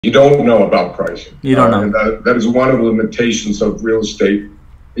You don't know about pricing. You don't know. And that is one of the limitations of real estate.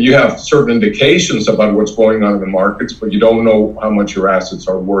 You have certain indications about what's going on in the markets, but you don't know how much your assets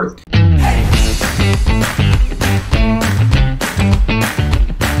are worth.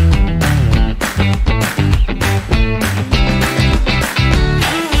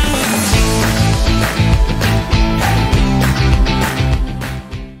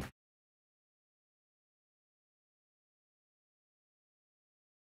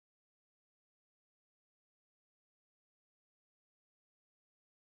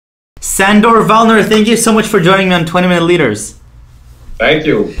 Sandor, Valner, thank you so much for joining me on 20-Minute Leaders. Thank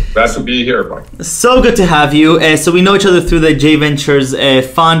you. Glad to be here, Mike. So good to have you. So we know each other through the J Ventures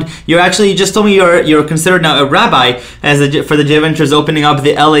fund. You just told me you're considered now a rabbi for the J Ventures opening up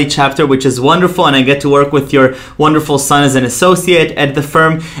the LA chapter, which is wonderful, and I get to work with your wonderful son as an associate at the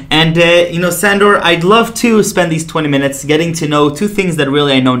firm. And Sandor, I'd love to spend these 20 minutes getting to know two things that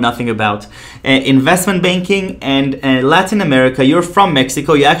really I know nothing about: investment banking and Latin America. You're from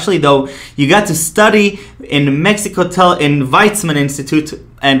Mexico. You actually, though, you got to study in Mexico in Weizmann Institute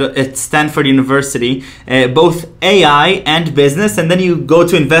and at Stanford University, both AI and business, and then you go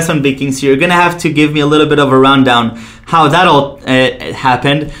to investment banking. So you're going to have to give me a little bit of a rundown how that all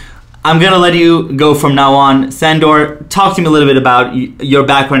happened. I'm going to let you go from now on. Sandor, talk to me a little bit about your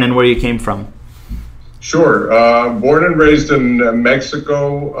background and where you came from. Sure. Born and raised in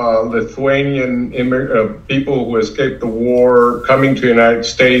Mexico, Lithuanian people who escaped the war, coming to the United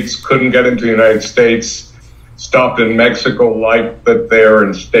States, couldn't get into the United States, stopped in Mexico, liked it there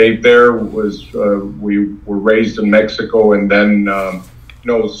and stayed there. We were raised in Mexico, and then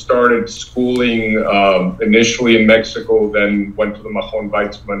started schooling initially in Mexico, then went to the Mahon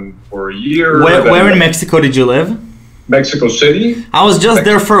Weizmann for a year. Where in Mexico did you live? Mexico City. I was just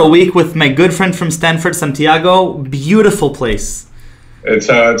there for a week with my good friend from Stanford, Santiago. Beautiful place. It's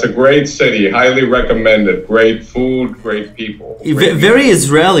a great city. Highly recommended. Great food, great people. Very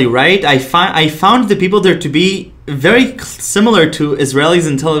Israeli, right? I found the people there to be very similar to Israelis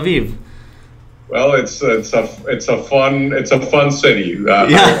in Tel Aviv. Well, it's a fun city.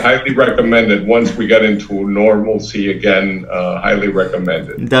 Highly recommended. Once we get into normalcy again, highly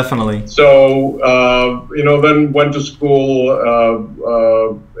recommended. Definitely. So then went to school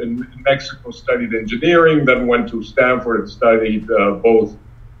in Mexico, studied engineering. Then went to Stanford and studied both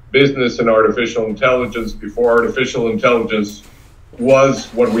business and artificial intelligence. Before artificial intelligence was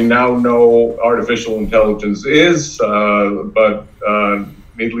what we now know artificial intelligence is, but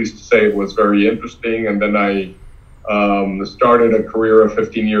needless to say, it was very interesting. And then I started a career of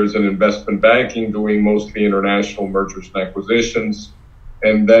 15 years in investment banking, doing mostly international mergers and acquisitions,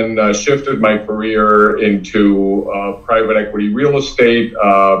 and then shifted my career into private equity real estate,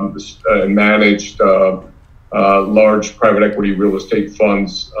 and managed large private equity real estate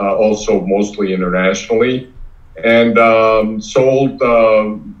funds, also mostly internationally. And sold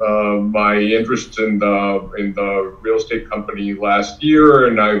my interest in the real estate company last year,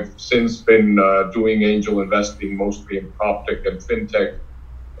 and I've since been doing angel investing mostly in PropTech and FinTech,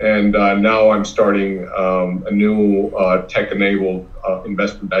 and now I'm starting a new tech-enabled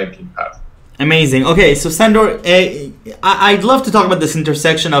investment banking path. Amazing. Okay, so Sandor, I'd love to talk about this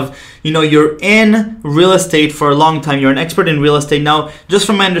intersection of, you're in real estate for a long time. You're an expert in real estate. Now, just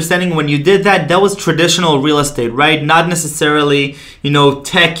from my understanding, when you did that was traditional real estate, right? Not necessarily,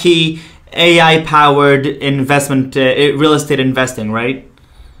 techie, AI-powered investment, real estate investing, right?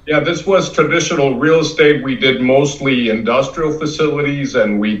 Yeah, this was traditional real estate. We did mostly industrial facilities,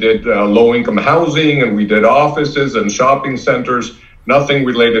 and we did low-income housing, and we did offices and shopping centers. Nothing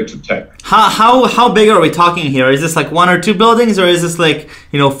related to tech. How big are we talking here? Is this like 1 or 2 buildings, or is this like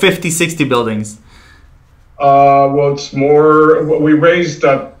 50, 60 buildings? Well, it's more. We raised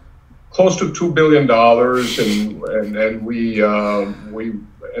close to $2 billion, and we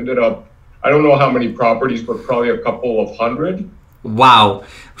ended up. I don't know how many properties, but probably a couple of hundred. Wow.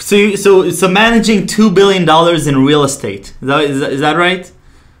 So managing $2 billion in real estate. Is that right?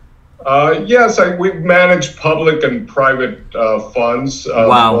 Yes, we manage public and private funds.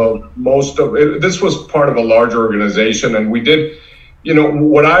 Wow. Most of it, this was part of a large organization, and we did,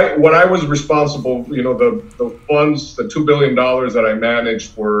 what I was responsible, the funds, the $2 billion that I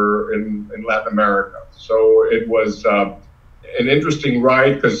managed were in Latin America. So it was an interesting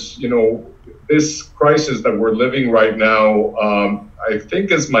ride because, this crisis that we're living right now, I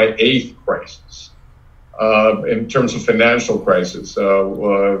think is my 8th crisis in terms of financial crisis.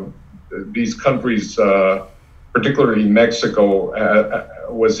 These countries, particularly Mexico,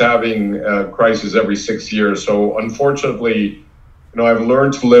 was having crises every 6 years. So unfortunately, I've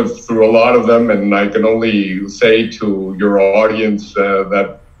learned to live through a lot of them, and I can only say to your audience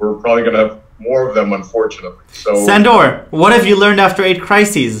that we're probably going to have more of them, unfortunately. So, Sandor, what have you learned after 8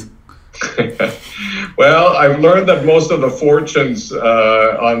 crises? Well, I've learned that most of the fortunes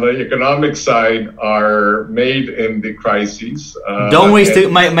on the economic side are made in the crises. Don't waste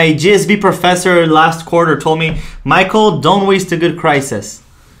it. My GSB professor last quarter told me, Michael, don't waste a good crisis.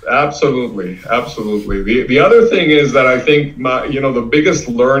 Absolutely, absolutely. The other thing is that I think the biggest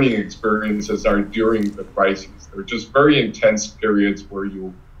learning experiences are during the crises. They're just very intense periods where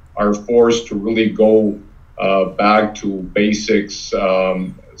you are forced to really go back to basics.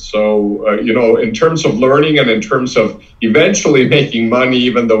 In terms of learning and in terms of eventually making money,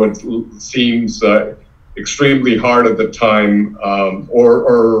 even though it seems extremely hard at the time,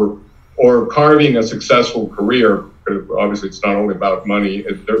 or carving a successful career. Obviously, it's not only about money.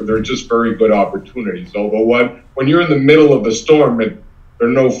 They're just very good opportunities. Although when you're in the middle of the storm, they're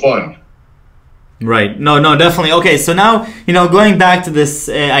no fun. Right. No, definitely. Okay, so now, going back to this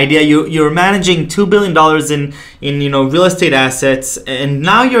idea, you're managing $2 billion in real estate assets, and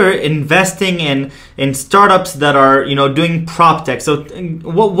now you're investing in startups that are, doing prop tech. So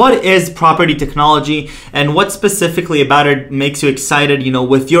what is property technology, and what specifically about it makes you excited,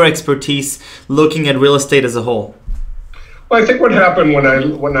 with your expertise looking at real estate as a whole? Well, I think what happened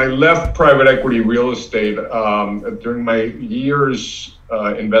when I left private equity real estate during my years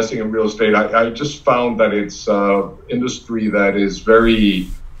investing in real estate, I just found that it's an industry that is very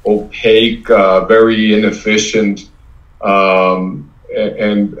opaque, very inefficient, and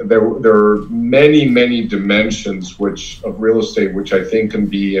there are many dimensions of real estate which I think can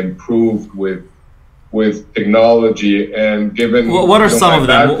be improved with technology. And given what are some of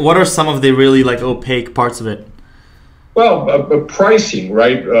them? What are some of the really opaque parts of it? Well, pricing,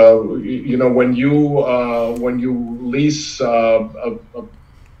 right? When you lease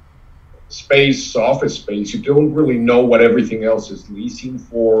office space, you don't really know what everything else is leasing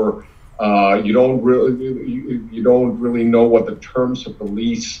for. You don't really know what the terms of the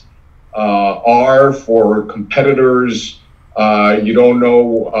lease are for competitors. You don't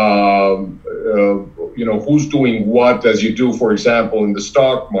know, who's doing what, as you do, for example, in the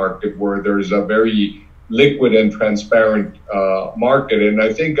stock market, where there's a very liquid and transparent market. And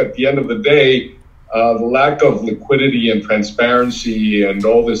I think at the end of the day, the lack of liquidity and transparency and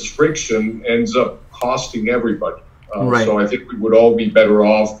all this friction ends up costing everybody. Right. So I think we would all be better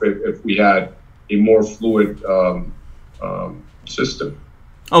off if we had a more fluid system.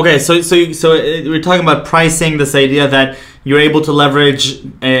 Okay, so we're talking about pricing, this idea that you're able to leverage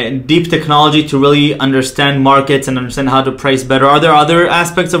deep technology to really understand markets and understand how to price better. Are there other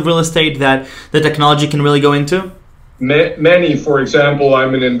aspects of real estate that the technology can really go into? Many. For example,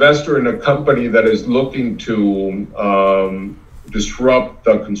 I'm an investor in a company that is looking to disrupt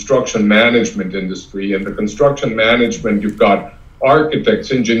the construction management industry. And the construction management, you've got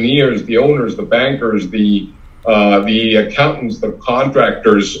architects, engineers, the owners, the bankers, the accountants, the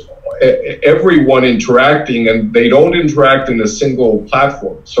contractors, everyone interacting, and they don't interact in a single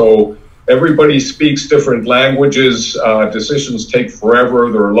platform. So everybody speaks different languages, decisions take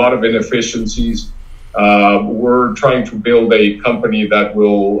forever, there are a lot of inefficiencies. We're trying to build a company that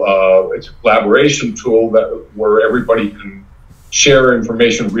will, it's a collaboration tool where everybody can share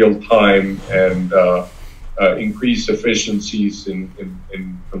information real time and increase efficiencies in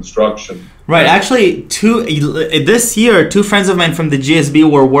construction. Right. Actually, this year, two friends of mine from the GSB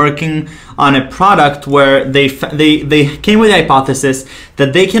were working on a product where they came with the hypothesis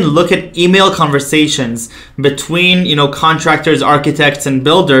that they can look at email conversations between contractors, architects, and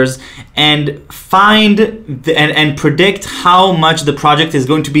builders and find and predict how much the project is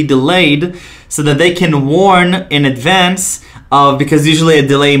going to be delayed, so that they can warn in advance. Because usually a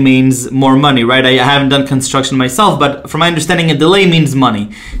delay means more money, right? I haven't done construction myself, but from my understanding, a delay means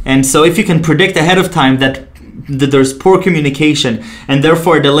money. And so if you can predict ahead of time that there's poor communication and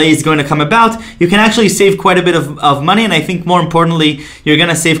therefore a delay is going to come about, you can actually save quite a bit of money. And I think more importantly, you're going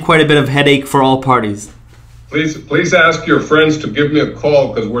to save quite a bit of headache for all parties. Please ask your friends to give me a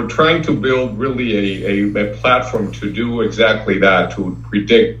call, because we're trying to build really a platform to do exactly that, to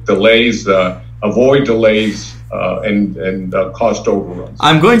predict delays, avoid delays, and cost overruns.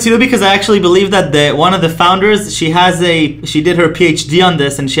 I'm going to, because I actually believe that one of the founders, she did her PhD on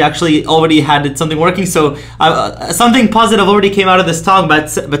this, and she actually already had something working. So something positive already came out of this talk.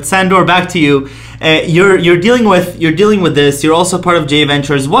 But Sandor, back to you. You're dealing with this. You're also part of J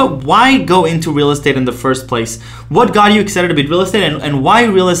Ventures. Why go into real estate in the first place? What got you excited about real estate, and why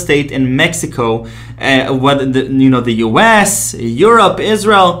real estate in Mexico? Whether the U.S., Europe,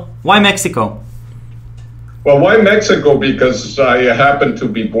 Israel. Why Mexico? Well, why Mexico? Because I happened to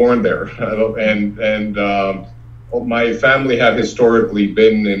be born there, and my family had historically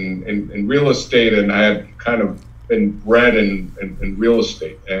been in real estate, and I had kind of been bred in real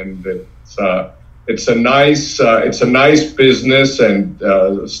estate, and it's a nice business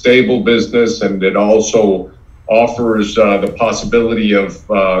and stable business, and it also offers the possibility of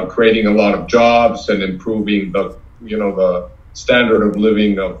creating a lot of jobs and improving the standard of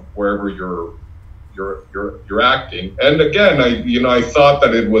living of wherever you're acting. And again, I thought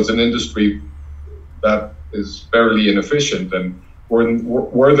that it was an industry that is fairly inefficient, and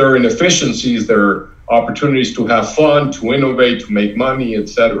where there are inefficiencies, there are opportunities to have fun, to innovate, to make money,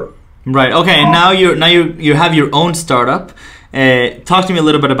 etc. Right. Okay. And now you have your own startup. Talk to me a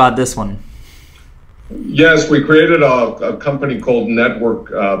little bit about this one. Yes, we created a company called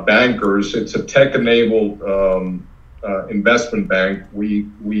Network Bankers. It's a tech-enabled investment bank.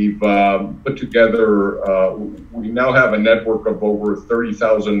 We've put together. We now have a network of over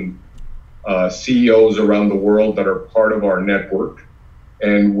 30,000 CEOs around the world that are part of our network,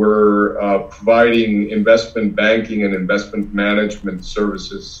 and we're providing investment banking and investment management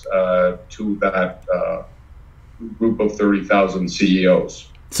services to that group of 30,000 CEOs.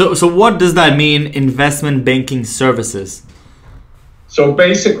 So what does that mean, investment banking services? So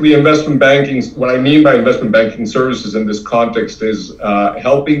basically, investment banking, what I mean by investment banking services in this context is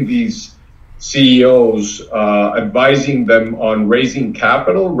helping these CEOs, advising them on raising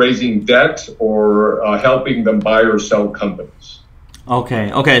capital, raising debt, or helping them buy or sell companies.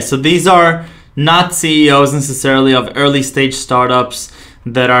 Okay. So these are not CEOs necessarily of early stage startups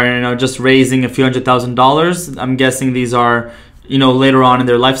that are just raising a few $100,000. I'm guessing these are later on in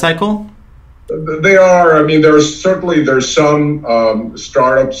their life cycle. They are. I mean, there's some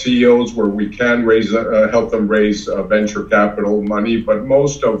startup CEOs where we can help them raise venture capital money, but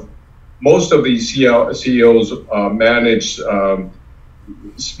most of these CEOs manage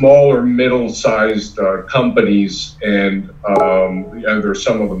small or middle-sized companies, and there's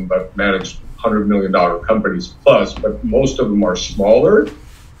some of them that manage $100 million companies plus, but most of them are smaller,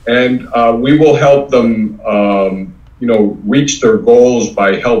 and we will help them reach their goals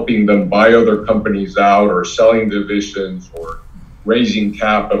by helping them buy other companies out, or selling divisions, or raising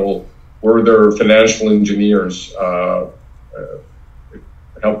capital. We're their financial engineers,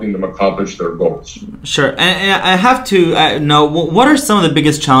 helping them accomplish their goals. Sure. And I have to know, what are some of the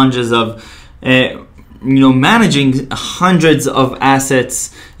biggest challenges of managing hundreds of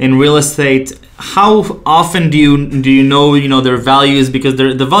assets in real estate? How often do you know their values, because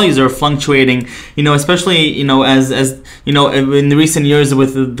the values are fluctuating, especially as in the recent years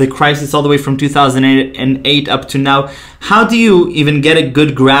with the crisis all the way from 2008 up to now. How do you even get a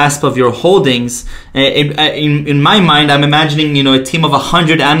good grasp of your holdings? In my mind, I'm imagining a team of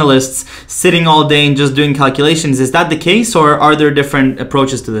 100 analysts sitting all day and just doing calculations. Is that the case, or are there different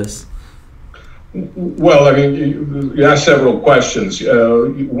approaches to this? Well, I mean, you asked several questions.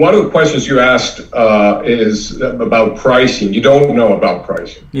 One of the questions you asked is about pricing. You don't know about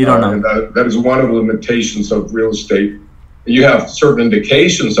pricing. You don't know. And that is one of the limitations of real estate. You have certain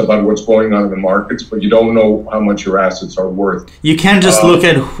indications about what's going on in the markets, but you don't know how much your assets are worth. You can't just look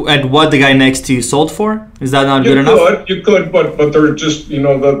at what the guy next to you sold for? Is that not good enough? You could, but they're just,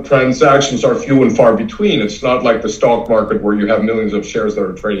 the transactions are few and far between. It's not like the stock market where you have millions of shares that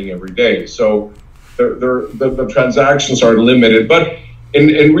are trading every day. So the transactions are limited. But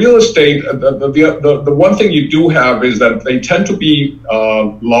in real estate, the one thing you do have is that they tend to be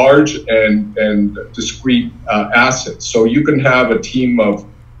large and discrete assets. So you can have a team of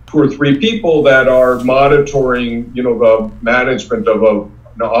 2 or 3 people that are monitoring, the management of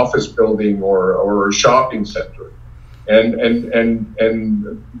an office building or a shopping center, and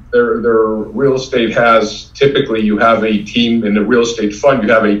their real estate has, typically you have a team in a real estate fund. You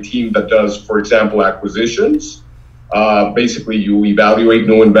have a team that does, for example, acquisitions. Basically, you evaluate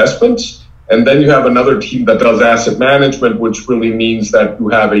new investments, and then you have another team that does asset management, which really means that you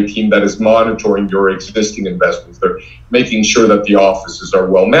have a team that is monitoring your existing investments. They're making sure that the offices are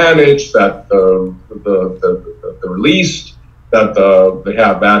well managed, that they're leased, that they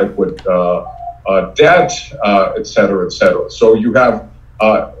have adequate debt, et cetera, et cetera. So you have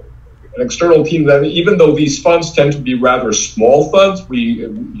an external team that, even though these funds tend to be rather small funds,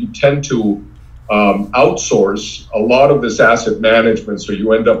 you tend to outsource a lot of this asset management, so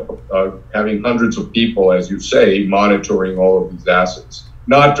you end up having hundreds of people, as you say, monitoring all of these assets,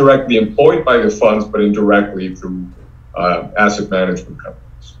 not directly employed by the funds, but indirectly through asset management companies.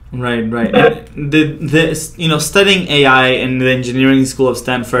 Right. Studying AI in the engineering school of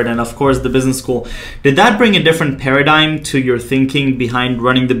Stanford, and of course the business school, did that bring a different paradigm to your thinking behind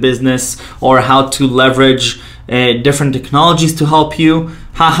running the business, or how to leverage different technologies to help you.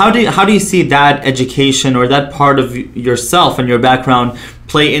 How do you see that education or that part of yourself and your background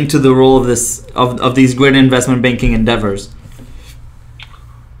play into the role of these great investment banking endeavors?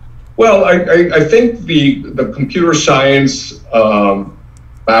 Well, I think the computer science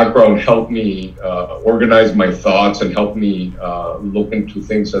background helped me organize my thoughts and helped me look into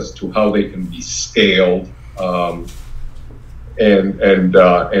things as to how they can be scaled and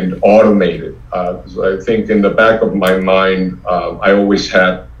automated. I think in the back of my mind, I always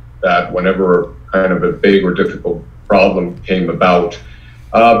had that whenever kind of a big or difficult problem came about.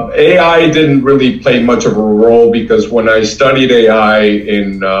 AI didn't really play much of a role because when I studied AI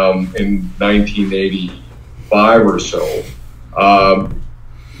in 1985 or so,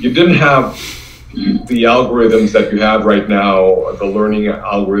 you didn't have the algorithms that you have right now. The learning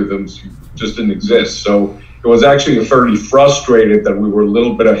algorithms just didn't exist. So it was actually fairly frustrated that we were a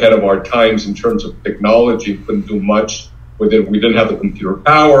little bit ahead of our times in terms of technology. Couldn't do much with it. We didn't have the computer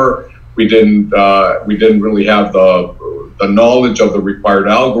power. We didn't really have the knowledge of the required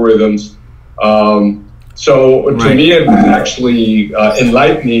algorithms. So to me, it was actually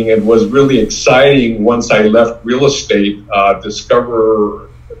enlightening. It was really exciting once I left real estate, discover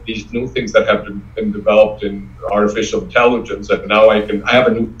these new things that have been developed in artificial intelligence. And now I have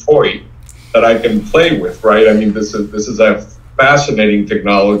a new toy that I can play with, right? I mean, this is a fascinating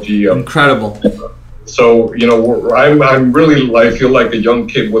technology. Incredible. So, you know, I'm really, I feel like a young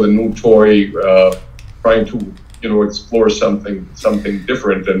kid with a new toy, trying to, you know, explore something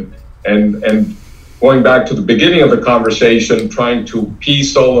different. And going back to the beginning of the conversation, trying to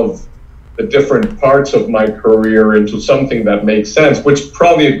piece all of the different parts of my career into something that makes sense, which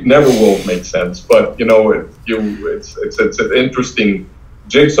probably never will make sense. But, you know, it's an interesting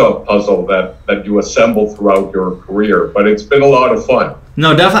jigsaw puzzle that you assemble throughout your career. But it's been a lot of fun.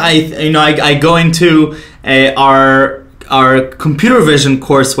 No, definitely. I go into our computer vision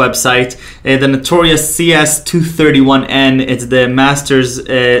course website, the notorious CS231N. It's the master's,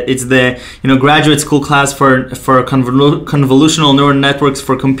 it's the graduate school class for convolutional neural networks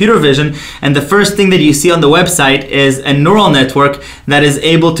for computer vision. And the first thing that you see on the website is a neural network that is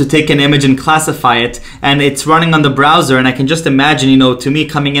able to take an image and classify it, and it's running on the browser. And I can just imagine, to me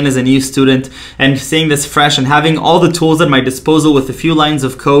coming in as a new student and seeing this fresh and having all the tools at my disposal with a few lines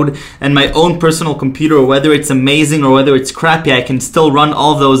of code and my own personal computer, whether it's amazing or whether it's crappy, I can still run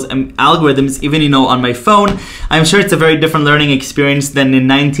all those algorithms even on my phone. I'm sure it's a very different learning experience than in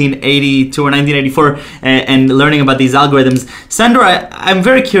 1982 or 1984 and learning about these algorithms. Sandor, I'm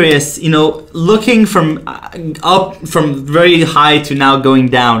very curious, looking from up from very high to now going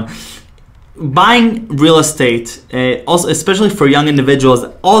down, buying real estate, also especially for young individuals.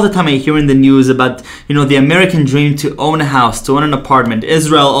 All the time I hear in the news about the American dream to own a house, to own an apartment.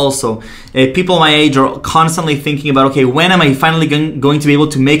 Israel also. People my age are constantly thinking about, okay, when am I finally going to be able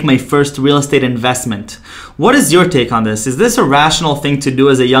to make my first real estate investment? What is your take on this? Is this a rational thing to do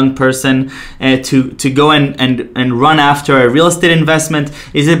as a young person, to go and run after a real estate investment?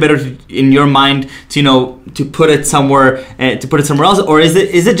 Is it better in your mind to put it somewhere else, or is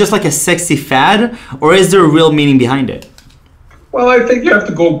it just like a sexy fad, or is there a real meaning behind it? Well, I think you have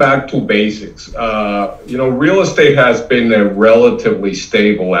to go back to basics. Real estate has been a relatively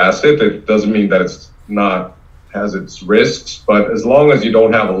stable asset. It doesn't mean that it's not has its risks, but as long as you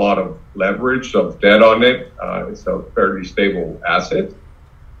don't have a lot of leverage of debt on it, it's a fairly stable asset.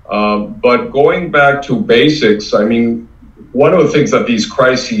 But going back to basics, I mean, one of the things that these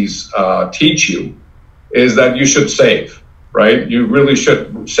crises teach you is that you should save, right? You really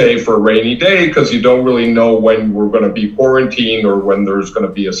should save for a rainy day because you don't really know when we're going to be quarantined or when there's going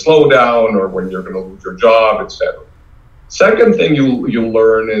to be a slowdown or when you're going to lose your job, etc. Second thing you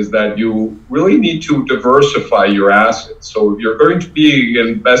learn is that you really need to diversify your assets. So if you're going to be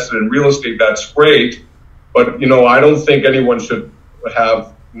invested in real estate, that's great. But, I don't think anyone should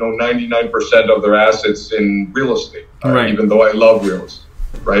have, 99% of their assets in real estate, right. Even though I love real estate,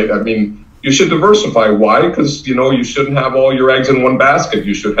 right? I mean, you should diversify. Why? Because, you shouldn't have all your eggs in one basket.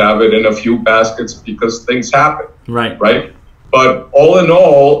 You should have it in a few baskets because things happen. Right? But all in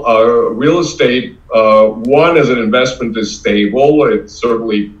all, real estate, one, as an investment is stable. It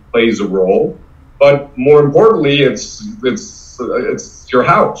certainly plays a role. But more importantly, it's your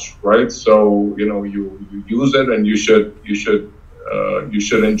house, right? So, you use it and you should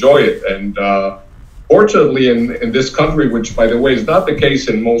enjoy it. And fortunately, in this country, which, by the way, is not the case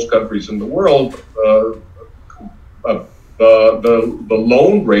in most countries in the world, the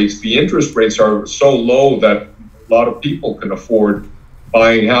loan rates, the interest rates are so low that a lot of people can afford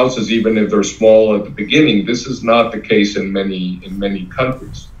buying houses, even if they're small at the beginning. This is not the case in many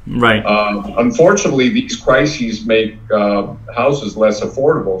countries. Right. Unfortunately, these crises make houses less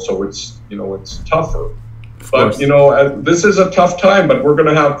affordable, so it's tougher. But this is a tough time, but we're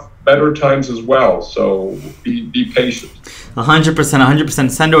going to have better times as well. So be patient. 100%,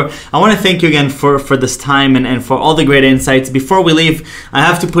 100%. Sandor, I want to thank you again for this time and for all the great insights. Before we leave, I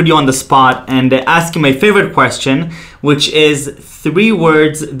have to put you on the spot and ask you my favorite question, which is 3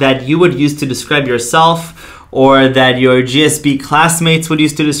 words that you would use to describe yourself, or that your GSB classmates would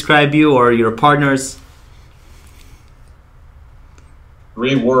use to describe you, or your partners.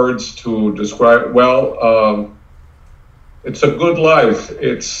 3 words to describe, well, it's a good life.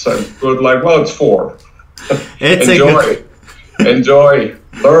 It's a good life. Well, it's 4. Enjoy,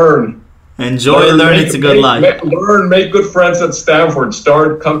 learn. Learn, it's a good life. Learn, make good friends at Stanford,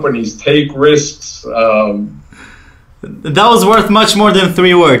 start companies, take risks. That was worth much more than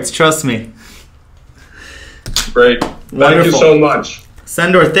 3 words, trust me. Great. Wonderful. Thank you so much.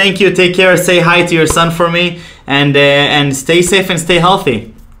 Sandor, thank you. Take care. Say hi to your son for me, and stay safe and stay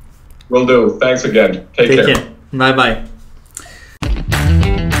healthy. Will do. Thanks again. Take care. Bye-bye.